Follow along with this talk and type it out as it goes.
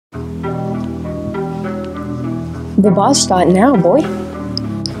The bars start now, boy.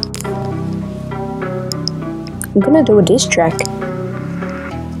 I'm gonna do a diss track.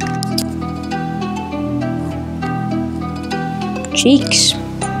 Cheeks.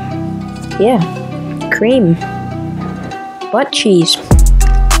 Yeah. Cream. Butt cheese.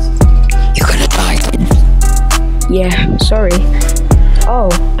 You're gonna die then. Yeah, sorry.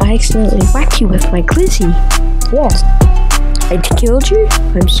 Oh, I accidentally whacked you with my glizzy. Yeah. I killed you?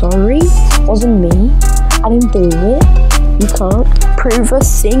 I'm sorry. Wasn't me. I didn't do it. You can't prove a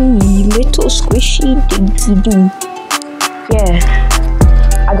thing, you little squishy dinky doo. Yeah.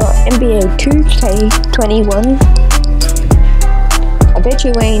 I got NBA 2K21. I bet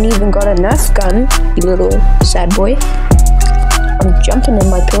you ain't even got a Nerf gun, you little sad boy. I'm jumping in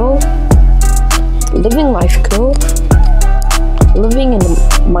my pill. Living life cool. Living in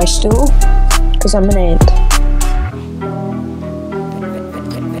my stool. Cause I'm an ant.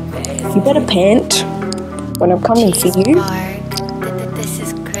 You better pant when I'm coming for you. This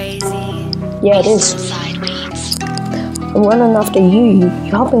is crazy. Yeah, it is. I'm running after you.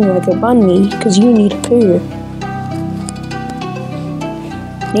 You're hopping like a bunny because you need a poo.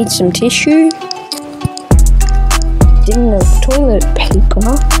 Need some tissue? Didn't have toilet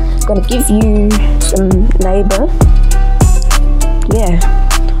paper. Gonna give you some neighbor. Yeah,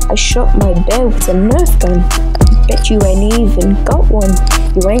 I shot my bear with a Nerf gun. Bet you ain't even got one.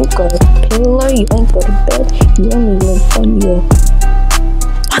 You ain't got a pillow, you ain't got a bed. You only live on your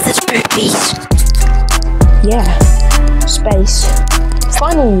mother's boobies. Yeah, space.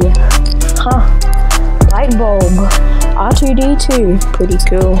 Funny, huh? Light bulb, R2D2, pretty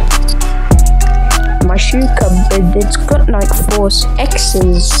cool. My shoe cupboard, it's got like force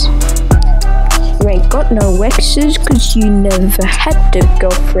X's. You ain't got no X's cause you never had a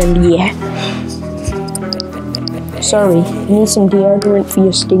girlfriend, yeah. Sorry, you need some deodorant for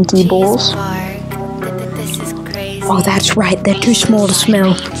your stinky balls? This is crazy. Oh, that's right, they're too small to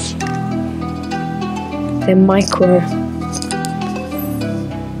smell. They're micro.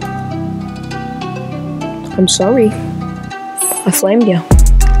 I'm sorry. I flamed you.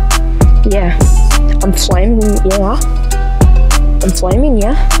 Yeah. I'm flaming, yeah. I'm flaming,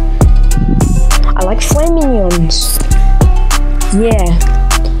 yeah. I like flaminions. Yeah.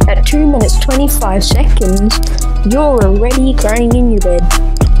 At 2 minutes 25 seconds, you're already crying in your bed.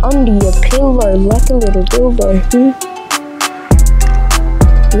 Under your pillow like a little dildo,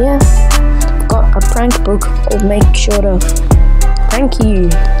 Yeah. Got a prank book. I'll make sure to prank you,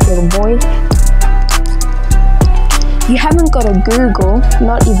 little boy. You haven't got a Google,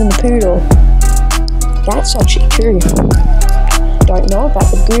 not even a poodle. That's actually true. Don't know about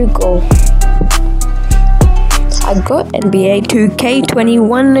the Google. I got NBA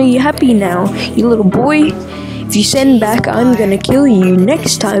 2K21. Are you happy now, you little boy? If you send back, I'm gonna kill you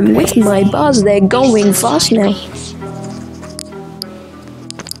next time with my bars. They're going fast now.